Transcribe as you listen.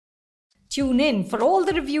Tune in for all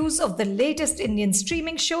the reviews of the latest Indian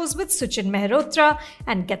streaming shows with Suchin Mehrotra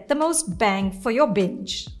and get the most bang for your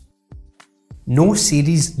binge. No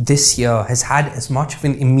series this year has had as much of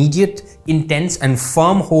an immediate, intense and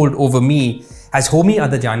firm hold over me as Homi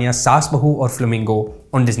Adajania's Saas Bahu or Flamingo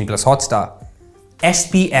on Disney Plus Hotstar.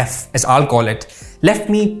 SBF, as I'll call it, left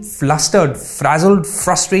me flustered, frazzled,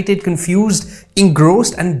 frustrated, confused,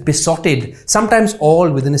 engrossed and besotted, sometimes all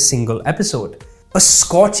within a single episode. A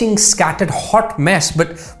scorching, scattered, hot mess,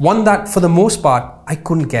 but one that, for the most part, I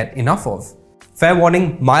couldn't get enough of. Fair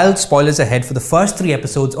warning, mild spoilers ahead for the first 3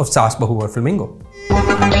 episodes of Saas Bahu or Flamingo.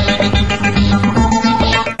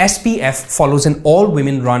 SBF follows an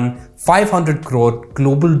all-women run 500 crore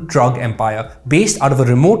global drug empire based out of a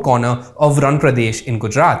remote corner of Rann Pradesh in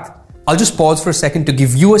Gujarat. I'll just pause for a second to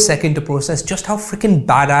give you a second to process just how freaking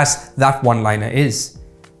badass that one-liner is.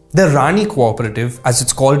 The Rani Cooperative, as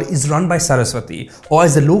it's called, is run by Saraswati, or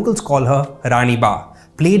as the locals call her, Rani Ba,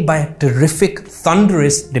 played by a terrific,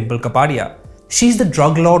 thunderous Dimple Kapadia. She's the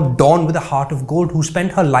drug lord Dawn with a heart of gold who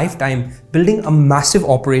spent her lifetime building a massive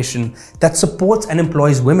operation that supports and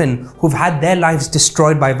employs women who've had their lives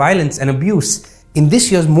destroyed by violence and abuse in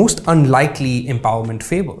this year's most unlikely empowerment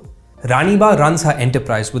fable. Raniba runs her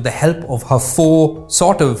enterprise with the help of her 4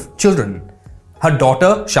 children. Her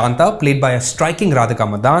daughter, Shanta, played by a striking Radhika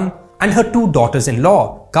Menon, and her 2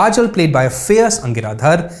 daughters-in-law, Kajal, played by a fierce Angira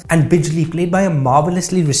Dhar, and Bijli, played by a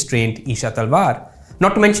marvelously restrained Isha Talwar.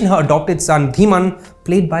 Not to mention her adopted son Dhiman,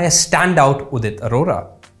 played by a standout Udit Arora.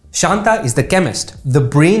 Shanta is the chemist, the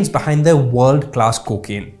brains behind their world-class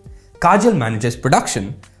cocaine. Kajal manages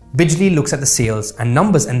production. Bijli looks at the sales and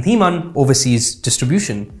numbers, and Dhiman oversees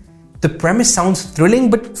distribution. The premise sounds thrilling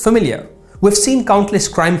but familiar. We've seen countless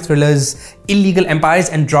crime thrillers, illegal empires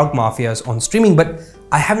and drug mafias on streaming, but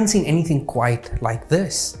I haven't seen anything quite like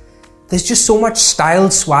this. There's just so much style,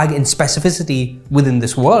 swag and specificity within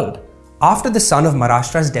this world. After the son of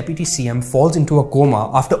Maharashtra's deputy CM falls into a coma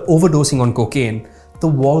after overdosing on cocaine, the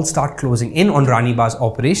walls start closing in on Rani Ba's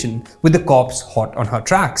operation, with the cops hot on her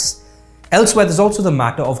tracks. Elsewhere, there's also the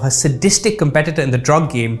matter of her sadistic competitor in the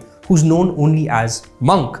drug game, who's known only as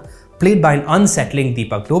Monk, played by an unsettling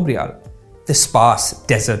Deepak Dobriyal. The sparse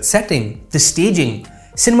desert setting, the staging,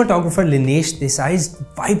 cinematographer Linesh Desai's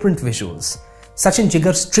vibrant visuals, Suchin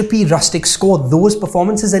Jigar's trippy rustic score, those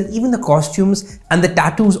performances and even the costumes and the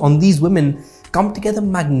tattoos on these women come together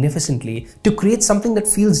magnificently to create something that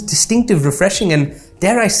feels distinctive, refreshing and,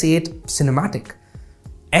 dare I say it, cinematic.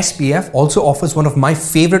 SBF also offers one of my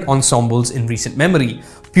favorite ensembles in recent memory,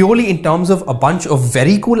 purely in terms of a bunch of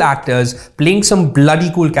very cool actors playing some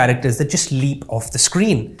bloody cool characters that just leap off the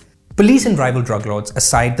screen. Police and rival drug lords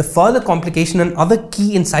aside, the further complication and other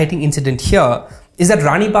key inciting incident here is that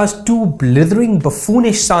Rani Ba's 2 blithering,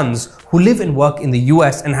 buffoonish sons who live and work in the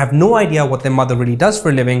US and have no idea what their mother really does for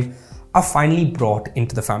a living are finally brought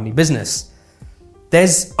into the family business.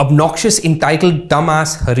 There's obnoxious, entitled,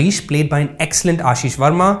 dumbass Harish, played by an excellent Ashish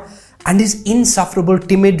Verma, and his insufferable,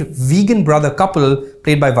 timid, vegan brother couple,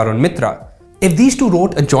 played by Varun Mitra. If these 2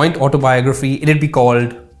 wrote a joint autobiography, it'd be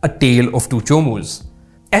called A Tale of 2 Chomus.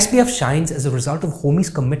 SBF shines as a result of Homi's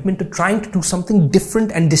commitment to trying to do something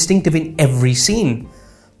different and distinctive in every scene.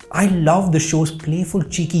 I love the show's playful,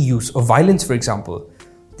 cheeky use of violence, for example.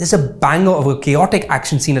 There's a banger of a chaotic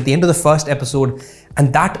action scene at the end of the first episode,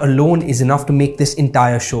 and that alone is enough to make this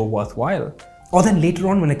entire show worthwhile. Or then later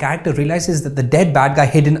on, when a character realizes that the dead bad guy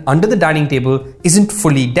hidden under the dining table isn't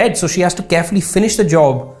fully dead, so she has to carefully finish the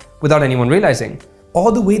job without anyone realizing.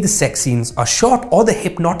 Or the way the sex scenes are shot, or the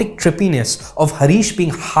hypnotic trippiness of Harish being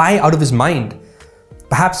high out of his mind.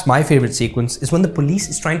 Perhaps my favorite sequence is when the police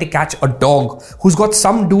is trying to catch a dog who's got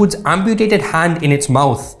some dude's amputated hand in its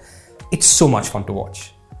mouth. It's so much fun to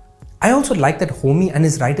watch. I also like that Homi and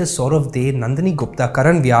his writers Saurav De, Nandini Gupta,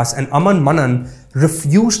 Karan Vyas and Aman Manan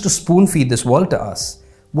refuse to spoon-feed this world to us.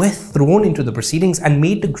 We're thrown into the proceedings and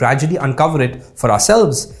made to gradually uncover it for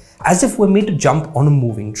ourselves, as if we're made to jump on a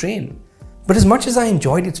moving train. But as much as I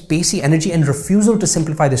enjoyed its pacey energy and refusal to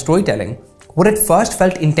simplify the storytelling, what at first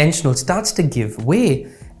felt intentional starts to give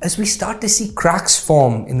way as we start to see cracks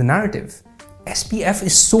form in the narrative. SBF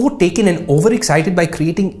is so taken and overexcited by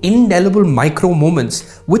creating indelible micro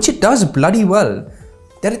moments, which it does bloody well,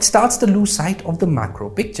 that it starts to lose sight of the macro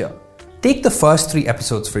picture. Take the first 3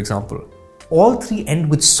 episodes, for example. All 3 end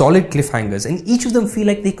with solid cliffhangers, and each of them feel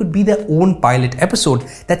like they could be their own pilot episode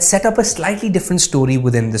that set up a slightly different story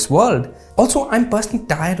within this world. Also, I'm personally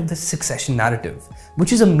tired of the succession narrative,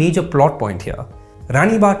 which is a major plot point here.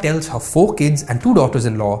 Rani Ba tells her 4 kids and 2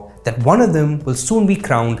 daughters-in-law that one of them will soon be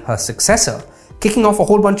crowned her successor, kicking off a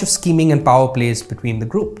whole bunch of scheming and power plays between the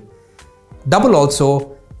group. Double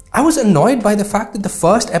also I was annoyed by the fact that the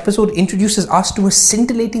first episode introduces us to a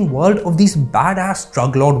scintillating world of these badass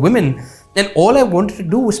drug lord women, and all I wanted to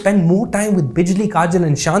do was spend more time with Bijli, Kajal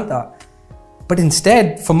and Shanta. But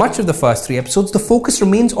instead, for much of the first 3 episodes, the focus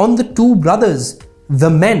remains on the 2 brothers, the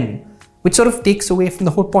men, which sort of takes away from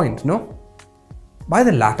the whole point, no? By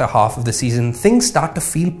the latter half of the season, things start to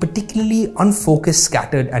feel particularly unfocused,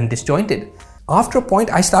 scattered and disjointed. After a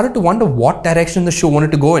point, I started to wonder what direction the show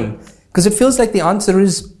wanted to go in, because it feels like the answer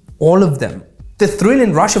is all of them. The thrill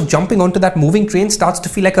and rush of jumping onto that moving train starts to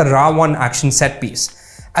feel like a Ra-1 action set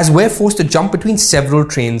piece, as we're forced to jump between several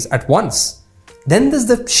trains at once. Then there's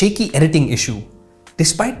the shaky editing issue.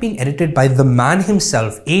 Despite being edited by the man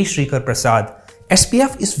himself, A. Shrikar Prasad,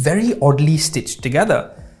 SPF is very oddly stitched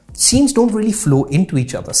together. Scenes don't really flow into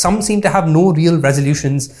each other. Some seem to have no real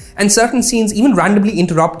resolutions, and certain scenes even randomly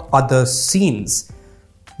interrupt other scenes.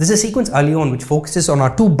 There's a sequence early on which focuses on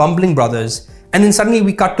our 2 bumbling brothers, and then suddenly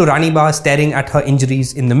we cut to Raniba staring at her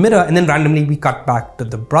injuries in the mirror, and then randomly we cut back to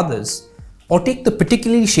the brothers. Or take the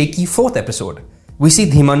particularly shaky 4th episode. We see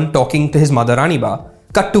Dhiman talking to his mother Raniba,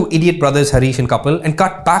 cut to idiot brothers Harish and Kapil, and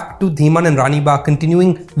cut back to Dhiman and Raniba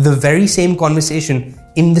continuing the very same conversation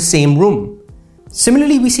in the same room.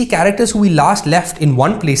 Similarly, we see characters who we last left in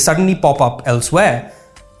one place suddenly pop up elsewhere.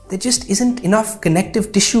 There just isn't enough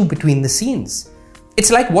connective tissue between the scenes. It's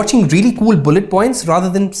like watching really cool bullet points rather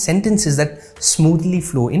than sentences that smoothly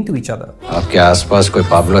flow into each other. आपके आसपास कोई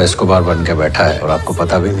Pablo Escobar बन के बैठा है और आपको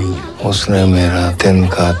पता भी नहीं है। उसने मेरा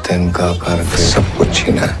तिनका करके सब कुछ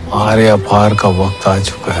छीना है। आर या पार का वक्त आ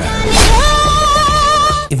चुका है।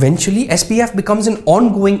 Eventually, SPF becomes an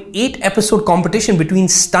ongoing 8-episode competition between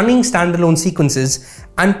stunning standalone sequences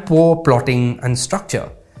and poor plotting and structure.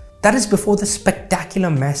 That is before the spectacular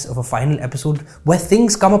mess of a final episode where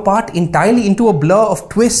things come apart entirely into a blur of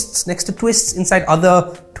twists next to twists inside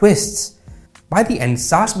other twists. By the end,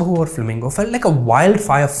 Saas Bahu or Flamingo felt like a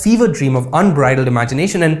wildfire fever dream of unbridled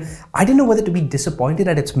imagination, and I didn't know whether to be disappointed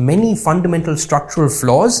at its many fundamental structural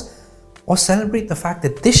flaws or celebrate the fact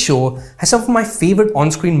that this show has some of my favorite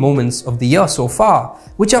on-screen moments of the year so far,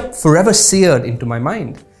 which are forever seared into my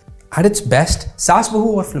mind. At its best, Saas Bahu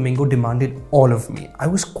or Flamingo demanded all of me. I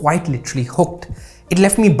was quite literally hooked. It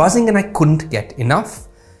left me buzzing and I couldn't get enough.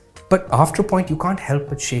 But after a point, you can't help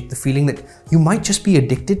but shake the feeling that you might just be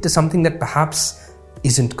addicted to something that perhaps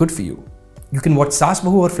isn't good for you. You can watch Saas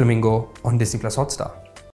Bahu or Flamingo on Disney Plus Hotstar.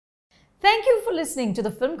 Thank you for listening to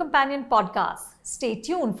the Film Companion podcast. Stay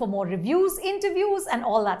tuned for more reviews, interviews, and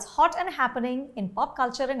all that's hot and happening in pop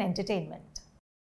culture and entertainment.